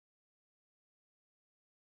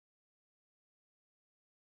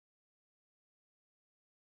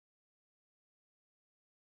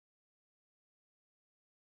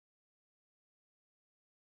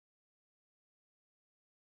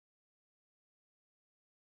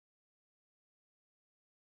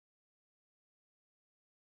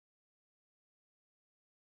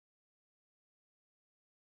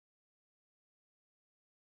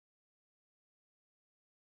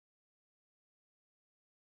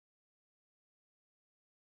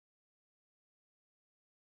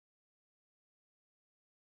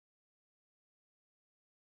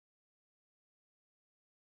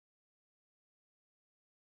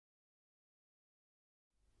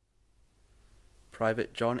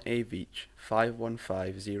Private John A. Veitch,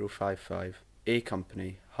 515055, A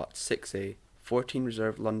Company, Hut 6A, 14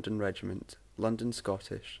 Reserve London Regiment, London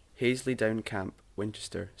Scottish, Hazley Down Camp,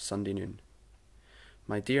 Winchester, Sunday noon.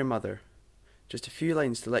 My dear mother, just a few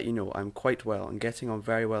lines to let you know I am quite well and getting on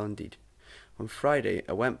very well indeed. On Friday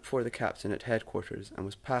I went before the captain at headquarters and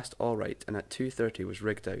was passed all right, and at 2:30 was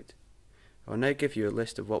rigged out. I will now give you a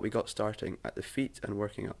list of what we got starting at the feet and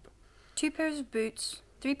working up. 2 pairs of boots,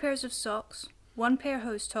 3 pairs of socks, 1 pair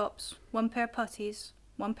hose tops, 1 pair puttees,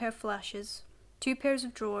 1 pair flashes, 2 pairs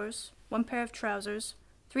of drawers, 1 pair of trousers,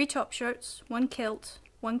 3 top shirts, 1 kilt,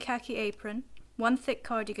 1 khaki apron, 1 thick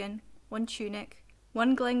cardigan, 1 tunic,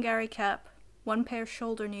 1 Glengarry cap, 1 pair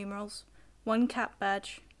shoulder numerals, 1 cap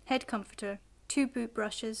badge, head comforter, 2 boot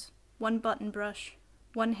brushes, 1 button brush,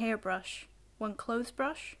 1 hairbrush, 1 clothes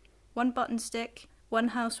brush, 1 button stick, 1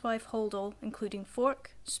 housewife holdall including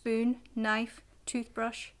fork, spoon, knife,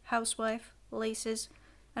 toothbrush, housewife, laces,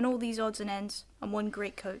 and all these odds and ends, and 1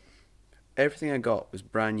 greatcoat. Everything I got was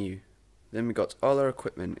brand new. Then we got all our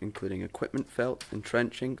equipment, including equipment felt,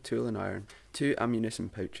 entrenching, tool and iron, 2 ammunition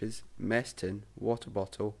pouches, mess tin, water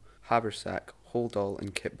bottle, haversack, holdall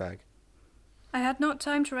and kit bag. I had not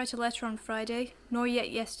time to write a letter on Friday, nor yet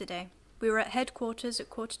yesterday. We were at headquarters at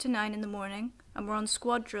 8:45 in the morning, and were on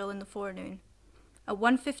squad drill in the forenoon. At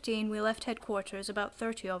 1:15 we left headquarters, about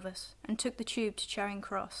 30 of us, and took the tube to Charing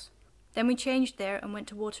Cross. Then we changed there and went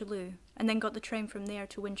to Waterloo, and then got the train from there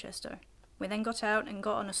to Winchester. We then got out and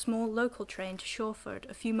got on a small local train to Shawford,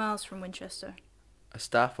 a few miles from Winchester. A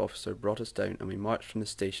staff officer brought us down and we marched from the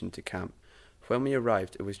station to camp. When we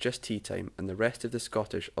arrived it was just tea time, and the rest of the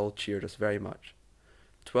Scottish all cheered us very much.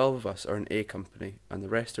 12 of us are in A Company and the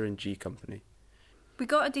rest are in G Company. We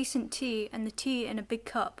got a decent tea, and the tea in a big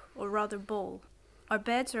cup, or rather bowl. Our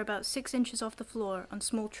beds are about 6 inches off the floor on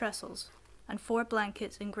small trestles, and 4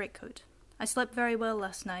 blankets and greatcoat. I slept very well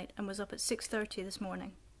last night and was up at 6:30 this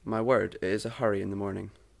morning. My word, it is a hurry in the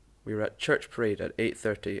morning. We were at church parade at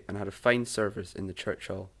 8:30 and had a fine service in the church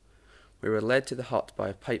hall. We were led to the hut by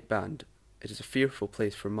a pipe band. It is a fearful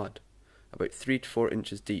place for mud, about 3 to 4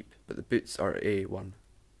 inches deep, but the boots are A1.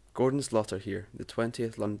 Gordon's lot are here, the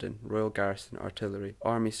 20th London, Royal Garrison Artillery,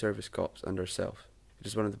 Army Service Corps and ourselves. It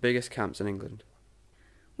is one of the biggest camps in England.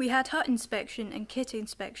 We had hut inspection and kit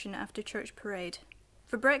inspection after church parade.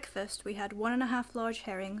 For breakfast we had 1½ large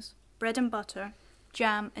herrings, bread and butter,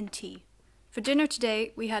 jam and tea. For dinner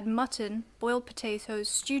today we had mutton, boiled potatoes,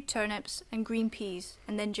 stewed turnips and green peas,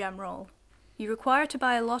 and then jam roll. You require to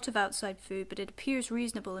buy a lot of outside food, but it appears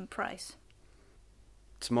reasonable in price.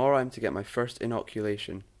 Tomorrow I am to get my first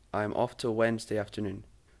inoculation. I am off till Wednesday afternoon.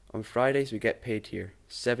 On Fridays we get paid here,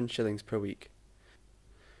 7 shillings per week.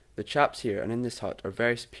 The chaps here and in this hut are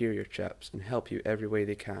very superior chaps and help you every way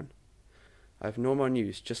they can. I have no more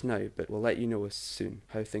news just now, but will let you know as soon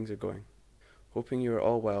how things are going. Hoping you are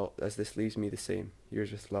all well, as this leaves me the same.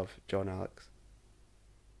 Yours with love, John Alex.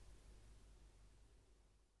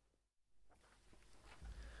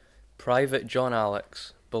 Private John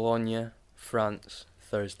Alex, Bologna, France,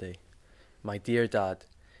 Thursday. My dear Dad,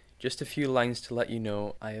 just a few lines to let you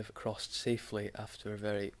know I have crossed safely after a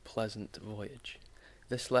very pleasant voyage.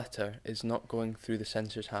 This letter is not going through the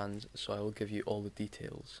censor's hands, so I will give you all the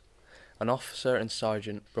details. An officer and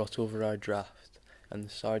sergeant brought over our draft, and the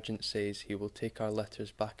sergeant says he will take our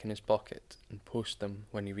letters back in his pocket and post them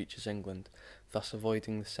when he reaches England, thus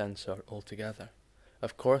avoiding the censor altogether.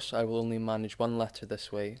 Of course, I will only manage 1 letter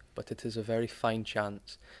this way, but it is a very fine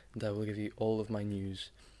chance, and I will give you all of my news,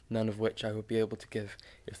 none of which I would be able to give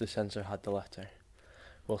if the censor had the letter.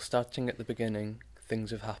 Well, starting at the beginning,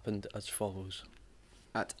 things have happened as follows.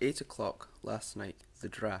 At 8 o'clock last night, the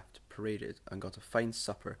draft paraded and got a fine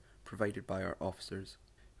supper provided by our officers.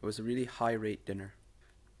 It was a really high-rate dinner.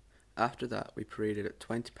 After that, we paraded at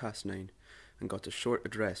 9:20 and got a short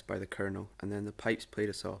address by the colonel, and then the pipes played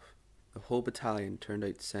us off. The whole battalion turned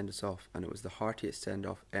out to send us off, and it was the heartiest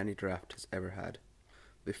send-off any draft has ever had.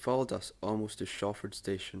 They followed us almost to Shawford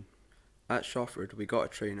station. At Shawford we got a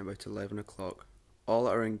train about 11 o'clock. All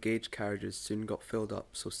our engaged carriages soon got filled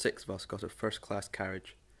up, so 6 of us got a first-class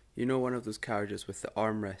carriage. You know, one of those carriages with the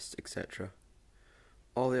armrests, etc.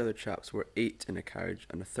 All the other chaps were 8 in a carriage,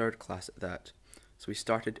 and a 3rd class at that, so we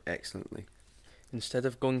started excellently. Instead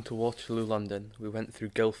of going to Waterloo, London, we went through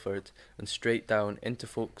Guildford and straight down into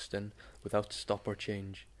Folkestone without a stop or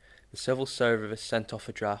change. The civil service sent off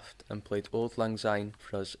a draft and played Auld Lang Syne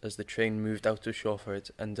for us as the train moved out of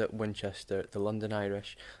Shawford, and at Winchester the London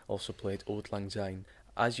Irish also played Auld Lang Syne.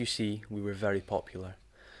 As you see, we were very popular.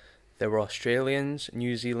 There were Australians,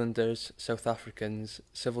 New Zealanders, South Africans,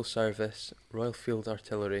 Civil Service, Royal Field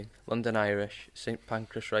Artillery, London Irish, St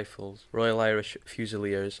Pancras Rifles, Royal Irish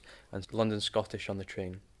Fusiliers and London Scottish on the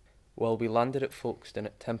train. Well, we landed at Folkestone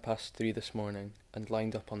at 3:10 this morning and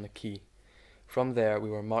lined up on the quay. From there we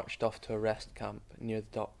were marched off to a rest camp near the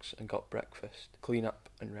docks and got breakfast, clean up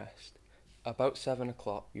and rest. About 7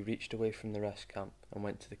 o'clock we reached away from the rest camp and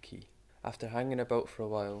went to the quay. After hanging about for a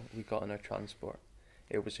while we got on our transport.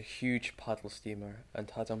 It was a huge paddle steamer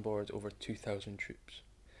and had on board over 2,000 troops.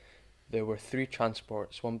 There were 3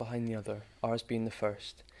 transports, one behind the other, ours being the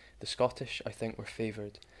first. The Scottish, I think, were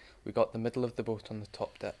favoured. We got the middle of the boat on the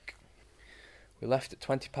top deck. We left at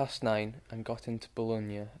 9:20 and got into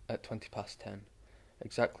Bologna at 10:20.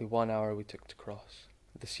 Exactly 1 hour we took to cross.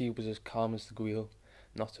 The sea was as calm as the Guil,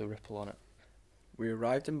 not a ripple on it. We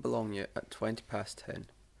arrived in Bologna at 10:20.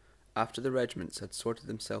 After the regiments had sorted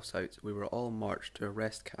themselves out, we were all marched to a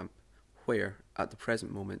rest camp, where, at the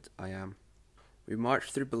present moment, I am. We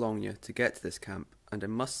marched through Bologna to get to this camp, and I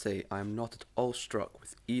must say I am not at all struck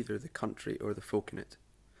with either the country or the folk in it.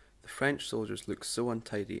 The French soldiers look so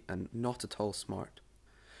untidy and not at all smart.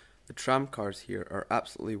 The tram cars here are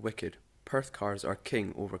absolutely wicked. Perth cars are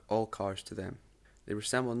king over all cars to them. They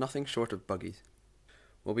resemble nothing short of buggies.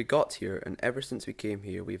 Well, we got here, and ever since we came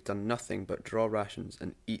here we have done nothing but draw rations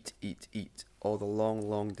and eat all the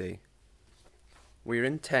long day. We are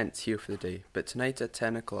in tents here for the day, but tonight at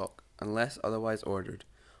 10 o'clock, unless otherwise ordered,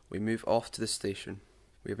 we move off to the station.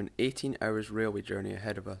 We have an 18 hours railway journey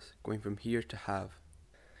ahead of us, going from here to Havre.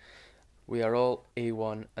 We are all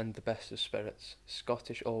A1 and the best of spirits,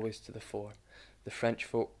 Scottish always to the fore. The French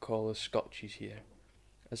folk call us Scotchies here.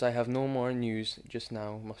 As I have no more news just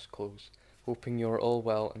now, must close, hoping you are all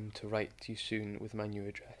well and to write to you soon with my new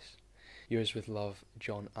address. Yours with love,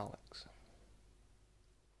 John Alex.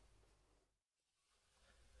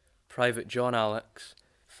 Private John Alex,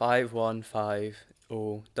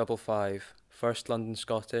 515-055, 1st London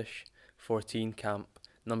Scottish, 14 Camp,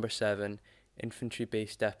 No. 7, Infantry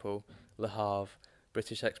Base Depot, Le Havre,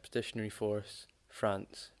 British Expeditionary Force,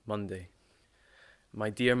 France, Monday. My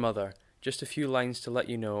dear mother, just a few lines to let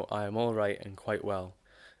you know I am all right and quite well.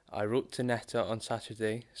 I wrote to Netta on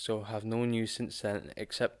Saturday, so have no news since then,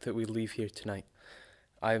 except that we leave here tonight.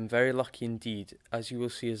 I am very lucky indeed, as you will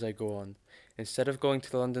see as I go on. Instead of going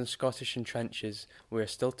to the London Scottish in trenches, we are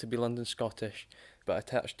still to be London Scottish, but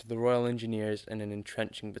attached to the Royal Engineers in an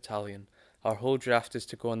entrenching battalion. Our whole draft is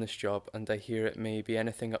to go on this job, and I hear it may be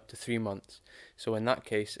anything up to 3 months, so in that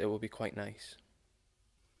case it will be quite nice.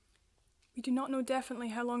 We do not know definitely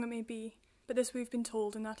how long it may be, but this we've been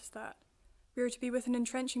told, and that is that. We are to be with an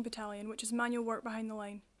entrenching battalion, which is manual work behind the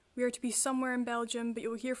line. We are to be somewhere in Belgium, but you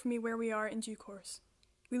will hear from me where we are in due course.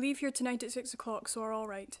 We leave here tonight at 6 o'clock, so are all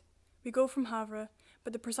right. We go from Havre,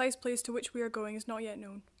 but the precise place to which we are going is not yet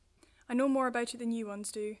known. I know more about it than you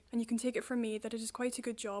ones do, and you can take it from me that it is quite a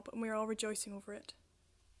good job, and we are all rejoicing over it.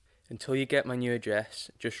 Until you get my new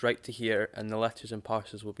address, just write to here, and the letters and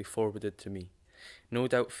parcels will be forwarded to me. No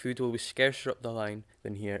doubt food will be scarcer up the line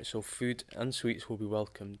than here, so food and sweets will be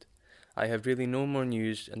welcomed. I have really no more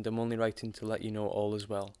news, and am only writing to let you know all is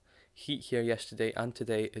well. Heat here yesterday and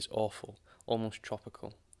today is awful, almost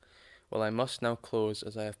tropical. Well, I must now close,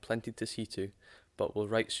 as I have plenty to see to, but will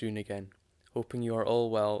write soon again. Hoping you are all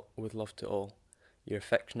well, with love to all. Your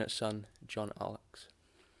affectionate son, John Alex.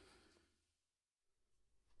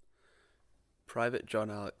 Private John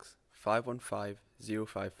Alex,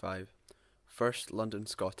 515-055, 1st London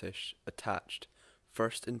Scottish, attached,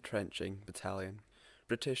 1st Entrenching Battalion,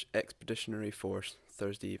 British Expeditionary Force,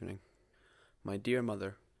 Thursday evening. My dear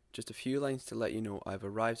mother, just a few lines to let you know I have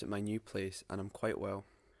arrived at my new place and am quite well.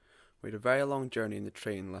 We had a very long journey in the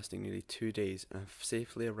train lasting nearly 2 days and have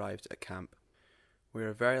safely arrived at camp. We are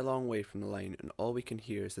a very long way from the line and all we can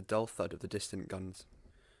hear is the dull thud of the distant guns.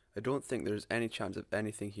 I don't think there is any chance of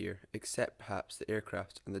anything here, except perhaps the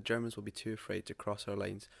aircraft, and the Germans will be too afraid to cross our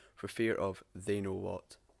lines for fear of they know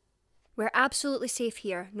what. We're absolutely safe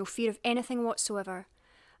here, no fear of anything whatsoever.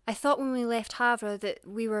 I thought when we left Havre that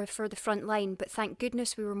we were for the front line, but thank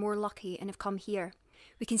goodness we were more lucky and have come here.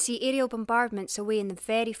 We can see aerial bombardments away in the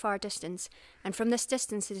very far distance, and from this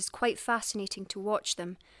distance it is quite fascinating to watch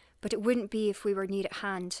them, but it wouldn't be if we were near at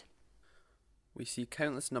hand. We see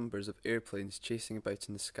countless numbers of airplanes chasing about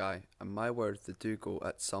in the sky, and my word, they do go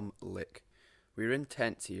at some lick. We are in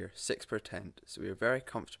tents here, 6 per tent, so we are very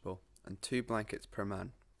comfortable, and 2 blankets per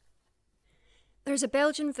man. There's a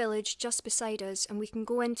Belgian village just beside us, and we can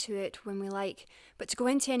go into it when we like, but to go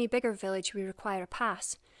into any bigger village we require a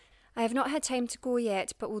pass. I have not had time to go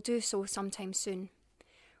yet, but will do so sometime soon.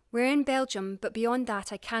 We're in Belgium, but beyond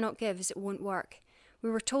that I cannot give as it won't work. We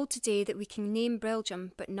were told today that we can name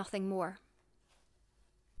Belgium, but nothing more.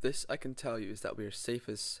 This I can tell you is that we are safe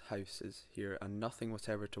as houses here and nothing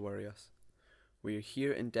whatever to worry us. We are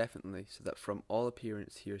here indefinitely, so that from all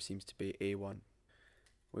appearance here seems to be A1.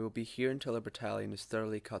 We will be here until our battalion is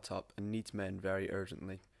thoroughly cut up and needs men very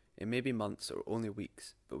urgently. It may be months or only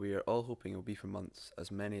weeks, but we are all hoping it will be for months, as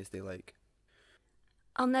many as they like.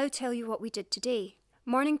 I'll now tell you what we did today.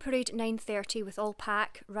 Morning parade at 9:30 with all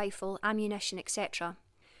pack, rifle, ammunition, etc.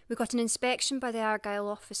 We got an inspection by the Argyll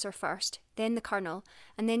officer first, then the colonel,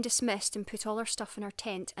 and then dismissed and put all our stuff in our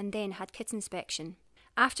tent, and then had kit inspection.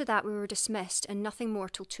 After that we were dismissed and nothing more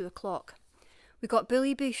till 2 o'clock. We got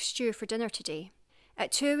bully beef stew for dinner today.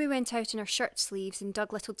 At 2 we went out in our shirt sleeves and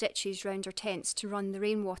dug little ditches round our tents to run the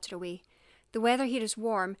rainwater away. The weather here is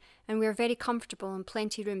warm and we are very comfortable and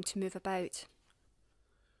plenty room to move about.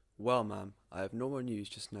 Well, ma'am, I have no more news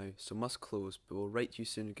just now, so must close, but will write you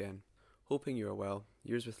soon again. Hoping you are well.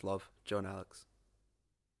 Yours with love, John Alex.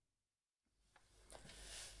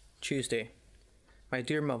 Tuesday. My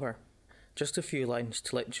dear mother, just a few lines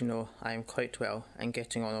to let you know I am quite well and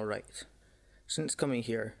getting on all right. Since coming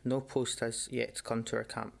here, no post has yet come to our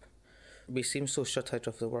camp. We seem so shut out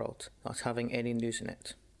of the world, not having any news in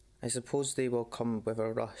it. I suppose they will come with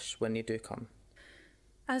a rush when they do come.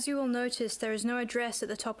 As you will notice, there is no address at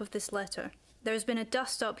the top of this letter. There has been a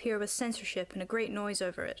dust-up here with censorship and a great noise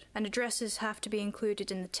over it, and addresses have to be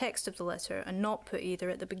included in the text of the letter and not put either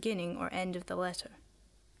at the beginning or end of the letter.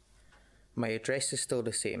 My address is still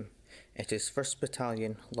the same. It is 1st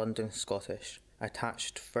Battalion, London Scottish,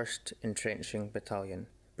 attached 1st Entrenching Battalion,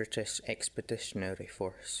 British Expeditionary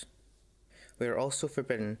Force. We are also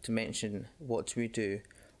forbidden to mention what we do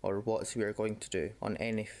or what we are going to do on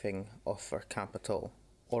anything off our camp at all,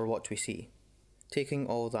 or what we see. Taking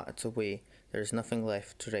all that away, there is nothing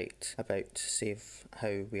left to write about save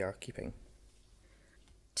how we are keeping.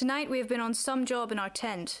 Tonight we have been on some job in our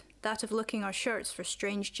tent, that of looking our shirts for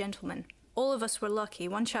strange gentlemen. All of us were lucky.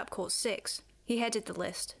 One chap caught 6. He headed the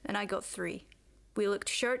list, and I got 3. We looked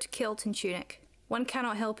shirt, kilt and tunic. One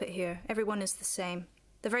cannot help it here. Everyone is the same.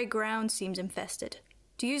 The very ground seems infested.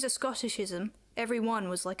 To use a Scottishism, every one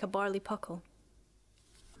was like a barley puckle.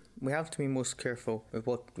 We have to be most careful with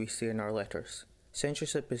what we say in our letters.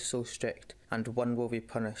 Censorship is so strict, and one will be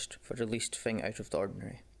punished for the least thing out of the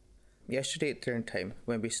ordinary. Yesterday at dinner time,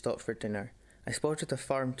 when we stopped for dinner, I spotted a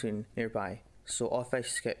farm tune nearby, so off I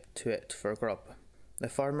skipped to it for a grub. The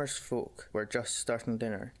farmers' folk were just starting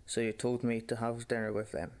dinner, so they told me to have dinner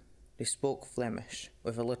with them. They spoke Flemish,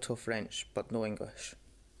 with a little French, but no English.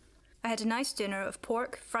 I had a nice dinner of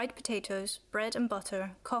pork, fried potatoes, bread and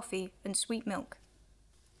butter, coffee and sweet milk.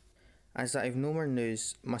 As I have no more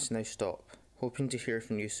news, must now stop, hoping to hear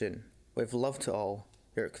from you soon. With love to all,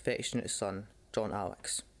 your affectionate son, John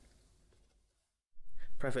Alex.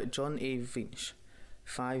 Private John A. Veitch,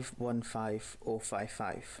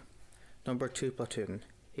 515055. Number 2 Platoon,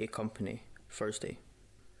 A Company, Thursday.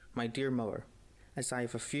 My dear mother, as I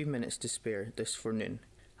have a few minutes to spare this forenoon,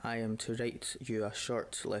 I am to write you a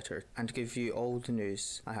short letter and give you all the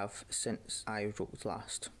news I have since I wrote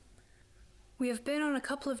last. We have been on a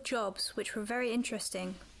couple of jobs which were very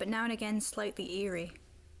interesting, but now and again slightly eerie.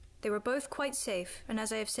 They were both quite safe, and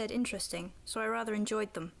as I have said, interesting, so I rather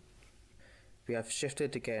enjoyed them. We have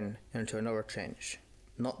shifted again into another trench,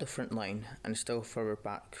 not the front line, and still further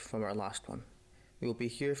back from our last one. We will be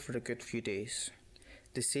here for a good few days.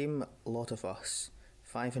 The same lot of us,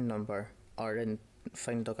 5 in number, are in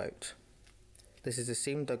fine dugout. This is the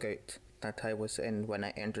same dugout that I was in when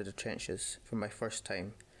I entered the trenches for my first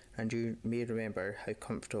time, and you may remember how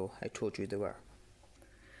comfortable I told you they were.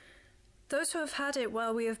 Those who have had it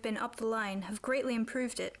while we have been up the line have greatly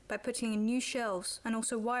improved it by putting in new shelves and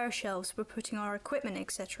also wire shelves for putting our equipment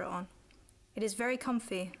etc. on. It is very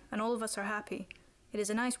comfy and all of us are happy. It is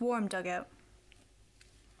a nice warm dugout.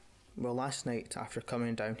 Well, last night after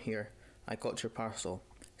coming down here, I got your parcel,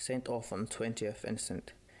 sent off on 20th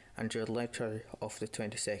instant, and your letter of the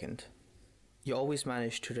 22nd. You always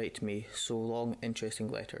manage to write me so long, interesting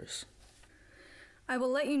letters. I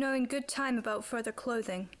will let you know in good time about further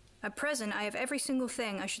clothing. At present, I have every single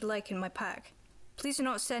thing I should like in my pack. Please do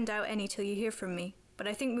not send out any till you hear from me, but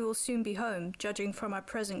I think we will soon be home, judging from our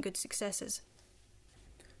present good successes.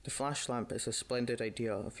 The flash lamp is a splendid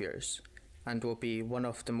idea of yours, and will be one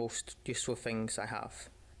of the most useful things I have.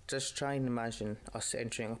 Just try and imagine us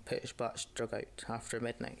entering a pitch-black dugout after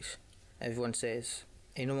midnight. Everyone says,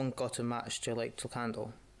 anyone got a match to light the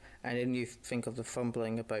candle? And then you think of the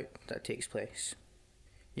fumbling about that takes place.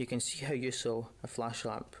 You can see how useful a flash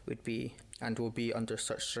lamp would be and will be under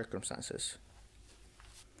such circumstances.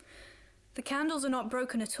 The candles are not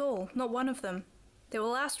broken at all, not one of them. They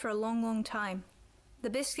will last for a long, long time. The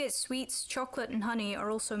biscuits, sweets, chocolate and honey are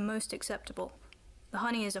also most acceptable. The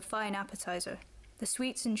honey is a fine appetizer. The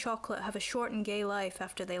sweets and chocolate have a short and gay life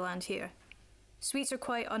after they land here. Sweets are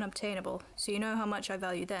quite unobtainable, so you know how much I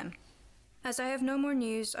value them. As I have no more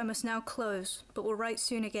news, I must now close, but will write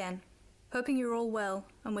soon again. Hoping you're all well,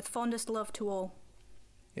 and with fondest love to all.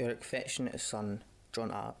 Your affectionate son, John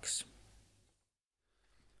Alex.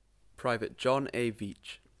 Private John A.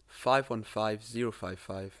 Veitch,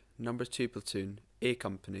 515055, Number 2 Platoon, A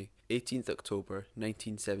Company, 18th October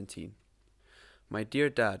 1917. My dear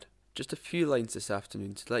Dad, just a few lines this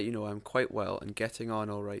afternoon to let you know I'm quite well and getting on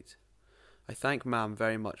all right. I thank Mam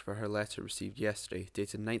very much for her letter received yesterday,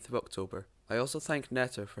 dated 9th of October. I also thank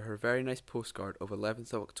Netta for her very nice postcard of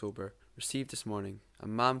 11th of October, received this morning,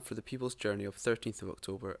 and Mam for the People's Journey of 13th of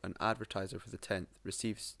October, and Advertiser for the 10th,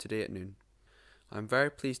 received today at noon. I am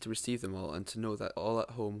very pleased to receive them all and to know that all at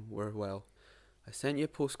home were well. I sent you a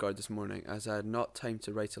postcard this morning as I had not time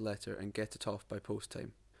to write a letter and get it off by post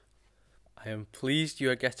time. I am pleased you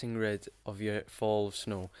are getting rid of your fall of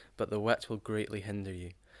snow, but the wet will greatly hinder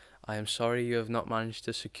you. I am sorry you have not managed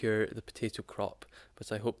to secure the potato crop,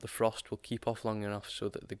 but I hope the frost will keep off long enough so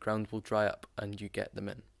that the ground will dry up and you get them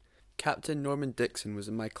in. Captain Norman Dixon was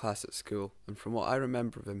in my class at school, and from what I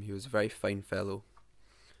remember of him, he was a very fine fellow.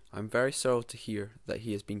 I am very sorry to hear that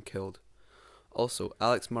he has been killed. Also,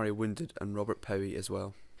 Alex Murray wounded and Robert Powie as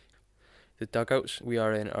well. The dugouts we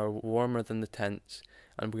are in are warmer than the tents,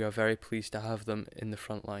 and we are very pleased to have them in the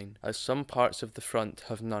front line, as some parts of the front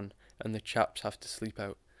have none, and the chaps have to sleep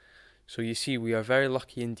out. So you see, we are very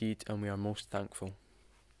lucky indeed, and we are most thankful.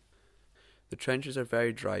 The trenches are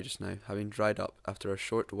very dry just now, having dried up after a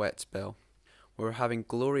short wet spell. We are having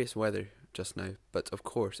glorious weather just now, but of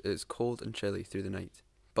course it is cold and chilly through the night.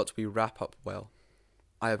 But we wrap up well.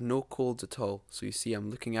 I have no colds at all, so you see I'm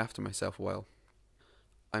looking after myself well.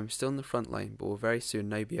 I am still in the front line, but will very soon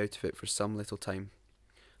now be out of it for some little time.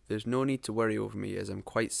 There is no need to worry over me, as I am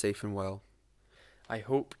quite safe and well. I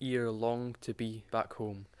hope ye long to be back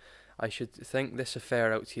home. I should think this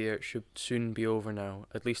affair out here should soon be over now,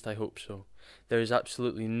 at least I hope so. There is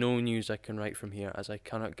absolutely no news I can write from here, as I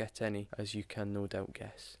cannot get any, as you can no doubt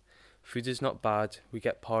guess. Food is not bad, we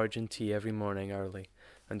get porridge and tea every morning early,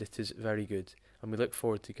 and it is very good, and we look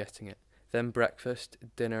forward to getting it. Then breakfast,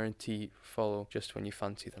 dinner and tea follow just when you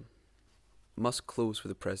fancy them. Must close for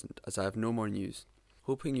the present, as I have no more news.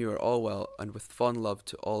 Hoping you are all well, and with fond love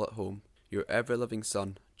to all at home, your ever-loving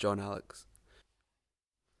son, John Alex.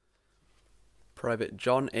 Private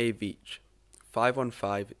John A. Veitch,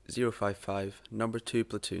 515055, Number 2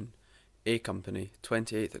 Platoon, A Company,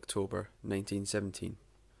 28th October 1917.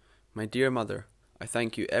 My dear Mother, I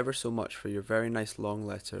thank you ever so much for your very nice long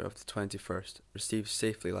letter of the 21st, received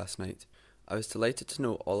safely last night. I was delighted to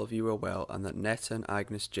know all of you were well and that Netta and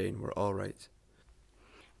Agnes Jane were all right.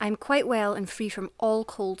 I am quite well and free from all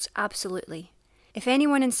colds, absolutely. If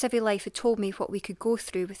anyone in civil life had told me what we could go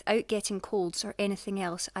through without getting colds or anything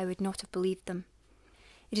else, I would not have believed them.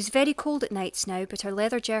 It is very cold at nights now, but our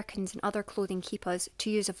leather jerkins and other clothing keep us, to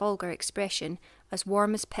use a vulgar expression, as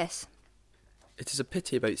warm as piss. It is a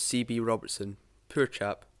pity about C.B. Robertson. Poor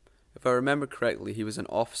chap. If I remember correctly, he was an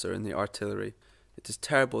officer in the artillery. It is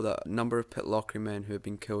terrible that a number of Pitlochry men who have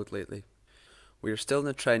been killed lately. We are still in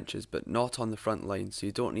the trenches, but not on the front line, so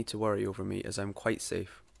you don't need to worry over me, as I am quite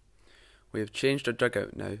safe. We have changed our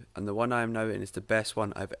dugout now, and the one I am now in is the best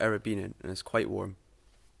one I have ever been in, and is quite warm.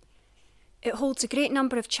 It holds a great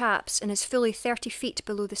number of chaps and is fully 30 feet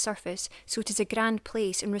below the surface, so it is a grand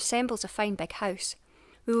place and resembles a fine big house.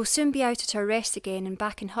 We will soon be out at our rest again and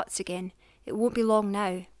back in huts again. It won't be long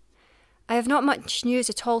now. I have not much news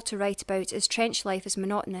at all to write about, as trench life is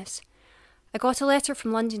monotonous. I got a letter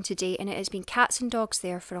from London today, and it has been cats and dogs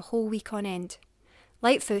there for a whole week on end.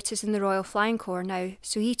 Lightfoot is in the Royal Flying Corps now,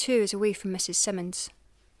 so he too is away from Mrs. Simmons.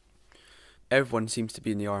 Everyone seems to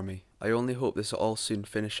be in the army. I only hope this will all soon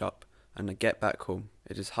finish up, and I get back home.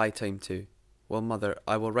 It is high time too. Well, Mother,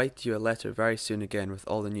 I will write you a letter very soon again with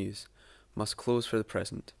all the news. Must close for the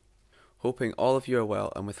present. Hoping all of you are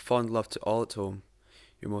well, and with fond love to all at home,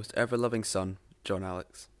 your most ever-loving son, John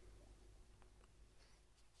Alex.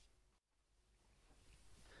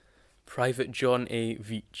 Private John A.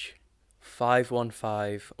 Veitch,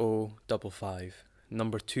 515055,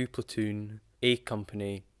 Number 2 Platoon, A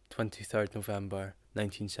Company, 23rd November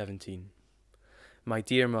 1917. My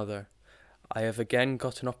dear Mother, I have again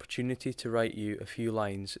got an opportunity to write you a few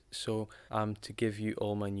lines, so am to give you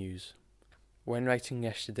all my news. When writing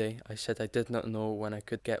yesterday, I said I did not know when I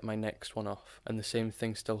could get my next one off, and the same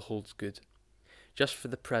thing still holds good. Just for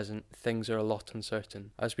the present, things are a lot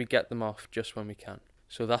uncertain, as we get them off just when we can.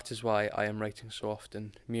 So that is why I am writing so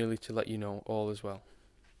often, merely to let you know all is well.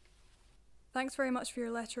 Thanks very much for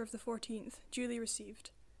your letter of the 14th, duly received.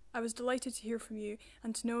 I was delighted to hear from you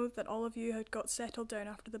and to know that all of you had got settled down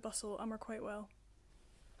after the bustle and were quite well.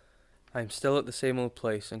 I am still at the same old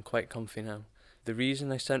place and quite comfy now. The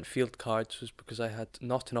reason I sent field cards was because I had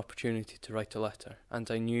not an opportunity to write a letter,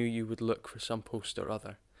 and I knew you would look for some post or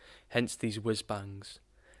other. Hence these whiz-bangs.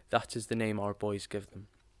 That is the name our boys give them.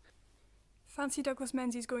 Fancy Douglas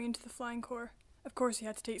Menzies going into the Flying Corps. Of course he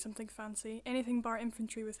had to take something fancy, anything bar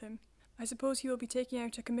infantry with him. I suppose he will be taking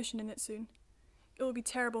out a commission in it soon. It will be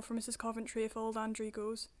terrible for Mrs. Coventry if old Andrew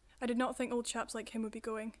goes. I did not think old chaps like him would be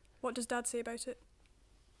going. What does Dad say about it?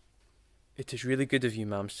 It is really good of you,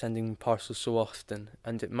 ma'am, sending me parcels so often,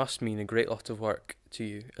 and it must mean a great lot of work to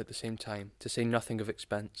you at the same time, to say nothing of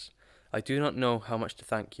expense. I do not know how much to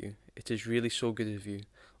thank you. It is really so good of you.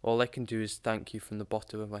 All I can do is thank you from the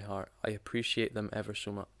bottom of my heart. I appreciate them ever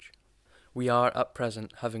so much. We are, at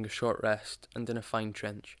present, having a short rest, and in a fine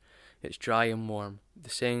trench. It's dry and warm. The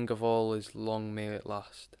saying of all is long may it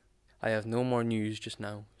last. I have no more news just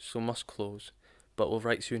now, so must close, but will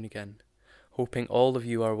write soon again. Hoping all of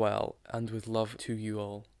you are well, and with love to you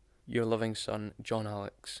all. Your loving son, John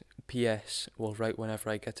Alex. P.S. Will write whenever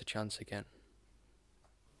I get a chance again.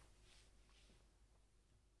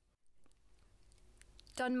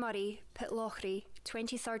 Dunmurry, Pitlochry,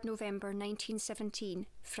 23rd November 1917,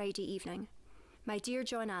 Friday evening. My dear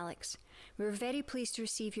John Alex, we were very pleased to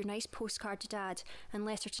receive your nice postcard to Dad and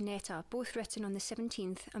letter to Netta, both written on the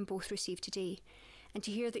 17th and both received today, and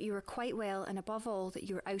to hear that you were quite well and above all that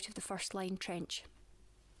you were out of the first line trench.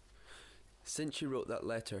 Since you wrote that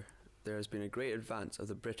letter, there has been a great advance of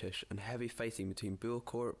the British and heavy fighting between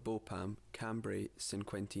Bullecourt, Bapaume, Cambrai,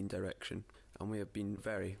 Saint-Quentin direction, and we have been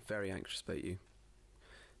very, very anxious about you.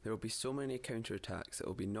 There will be so many counterattacks that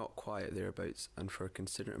will be not quiet thereabouts and for a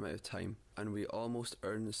considerate amount of time, and we almost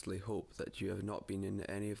earnestly hope that you have not been in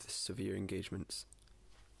any of the severe engagements.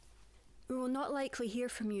 We will not likely hear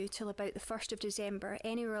from you till about the 1st of December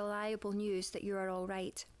any reliable news that you are all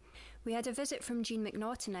right. We had a visit from Jean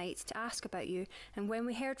McNaugh tonight to ask about you and when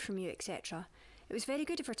we heard from you, etc. It was very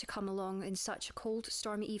good of her to come along in such a cold,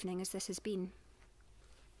 stormy evening as this has been.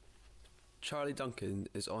 Charlie Duncan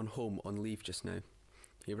is on home on leave just now.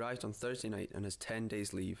 He arrived on Thursday night and has 10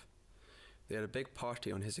 days leave. They had a big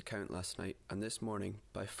party on his account last night, and this morning,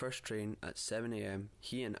 by first train at 7 a.m,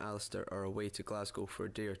 he and Alistair are away to Glasgow for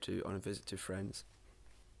a day or two on a visit to friends.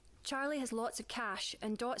 Charlie has lots of cash,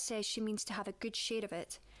 and Dot says she means to have a good share of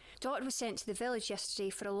it. Dot was sent to the village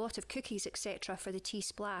yesterday for a lot of cookies, etc. for the tea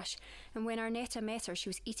splash, and when Arnetta met her, she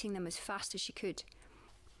was eating them as fast as she could.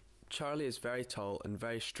 Charlie is very tall and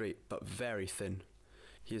very straight, but very thin.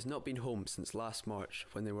 He has not been home since last March,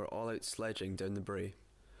 when they were all out sledging down the brae.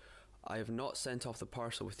 I have not sent off the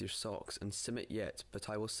parcel with your socks and simmet yet, but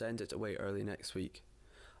I will send it away early next week.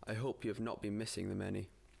 I hope you have not been missing them any.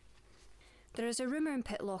 There is a rumour in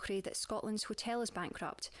Pitlochry that Scotland's hotel is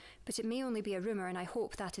bankrupt, but it may only be a rumour and I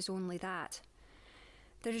hope that is only that.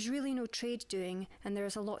 There is really no trade doing and there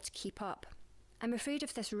is a lot to keep up. I'm afraid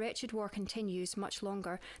if this wretched war continues much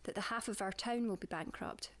longer that the half of our town will be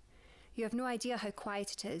bankrupt. You have no idea how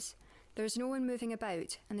quiet it is. There is no one moving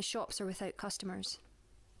about and the shops are without customers.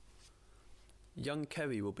 Young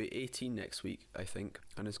Cowie will be 18 next week, I think,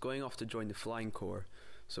 and is going off to join the Flying Corps,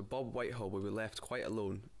 so Bob Whitehall will be left quite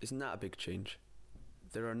alone. Isn't that a big change?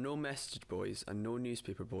 There are no message boys and no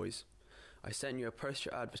newspaper boys. I sent you a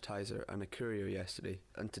Perthshire Advertiser and a Courier yesterday,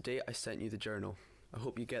 and today I sent you the Journal. I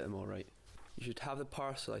hope you get them all right. You should have the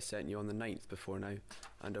parcel I sent you on the 9th before now,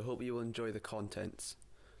 and I hope you will enjoy the contents.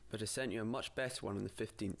 But I sent you a much better one on the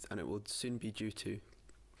 15th, and it will soon be due to.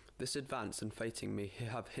 This advance and fighting may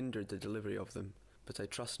have hindered the delivery of them, but I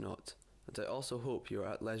trust not, and I also hope you are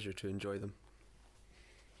at leisure to enjoy them.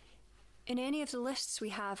 In any of the lists we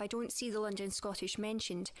have, I don't see the London Scottish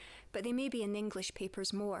mentioned, but they may be in the English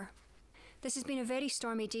papers more. This has been a very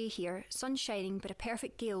stormy day here, sun shining but a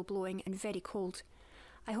perfect gale blowing and very cold.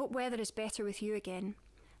 I hope weather is better with you again.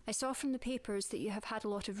 I saw from the papers that you have had a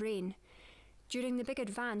lot of rain. During the big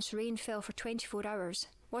advance, rain fell for 24 hours.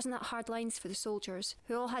 Wasn't that hard lines for the soldiers,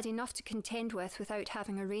 who all had enough to contend with without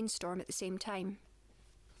having a rainstorm at the same time?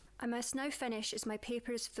 I must now finish as my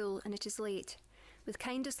paper is full and it is late. With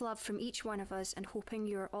kindest love from each one of us and hoping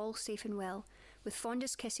you are all safe and well, with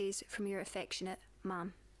fondest kisses from your affectionate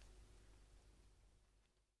Mam.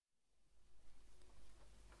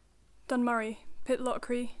 Dunmurry,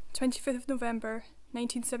 Pitlochry, 25th of November,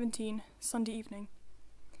 1917, Sunday evening.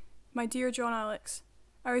 My dear John Alex,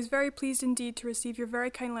 I was very pleased indeed to receive your very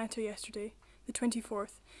kind letter yesterday, the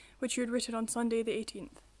 24th, which you had written on Sunday the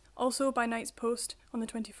 18th. also by night's post on the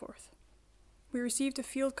 24th. We received a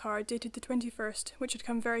field card dated the 21st, which had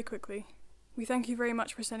come very quickly. We thank you very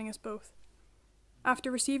much for sending us both.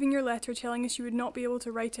 After receiving your letter telling us you would not be able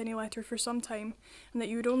to write any letter for some time, and that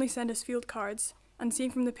you would only send us field cards, and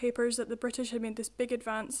seeing from the papers that the British had made this big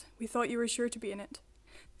advance, we thought you were sure to be in it.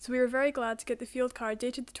 So we were very glad to get the field card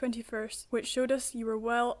dated the 21st, which showed us you were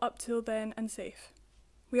well up till then and safe.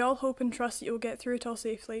 We all hope and trust that you will get through it all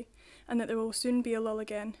safely, and that there will soon be a lull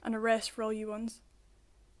again, and a rest for all you ones.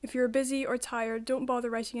 If you are busy or tired, don't bother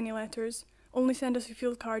writing any letters. Only send us a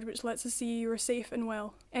field card which lets us see you are safe and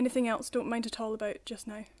well. Anything else don't mind at all about just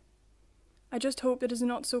now. I just hope it is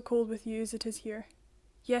not so cold with you as it is here.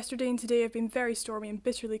 Yesterday and today have been very stormy and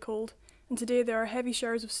bitterly cold, and today there are heavy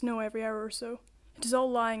showers of snow every hour or so. It is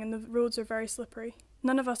all lying and the roads are very slippery.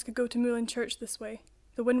 None of us could go to Moulin Church this way.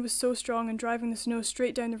 The wind was so strong and driving the snow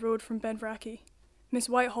straight down the road from Benvrackie. Miss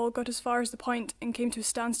Whitehall got as far as the point and came to a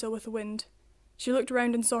standstill with the wind. She looked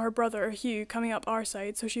round and saw her brother, Hugh, coming up our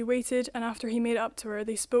side, so she waited, and after he made it up to her,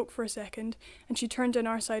 they spoke for a second, and she turned down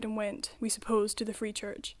our side and went, we suppose, to the Free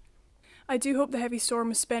Church. I do hope the heavy storm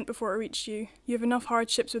was spent before it reached you. You have enough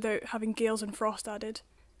hardships without having gales and frost added.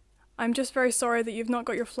 I am just very sorry that you have not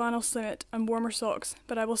got your flannel slimmet and warmer socks,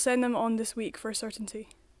 but I will send them on this week for a certainty.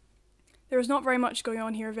 There is not very much going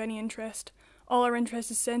on here of any interest. All our interest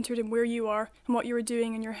is centred in where you are and what you are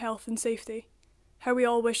doing in your health and safety. How we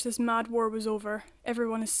all wish this mad war was over.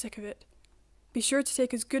 Everyone is sick of it. Be sure to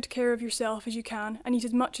take as good care of yourself as you can and eat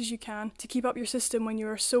as much as you can to keep up your system when you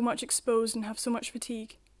are so much exposed and have so much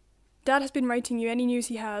fatigue. Dad has been writing you any news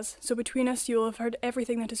he has, so between us you will have heard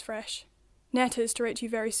everything that is fresh. Netta is to write to you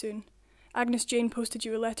very soon. Agnes Jane posted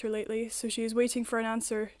you a letter lately, so she is waiting for an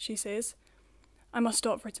answer, she says. I must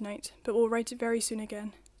stop for tonight, but will write it very soon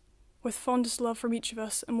again. With fondest love from each of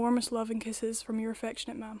us, and warmest love and kisses from your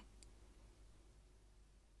affectionate Mam.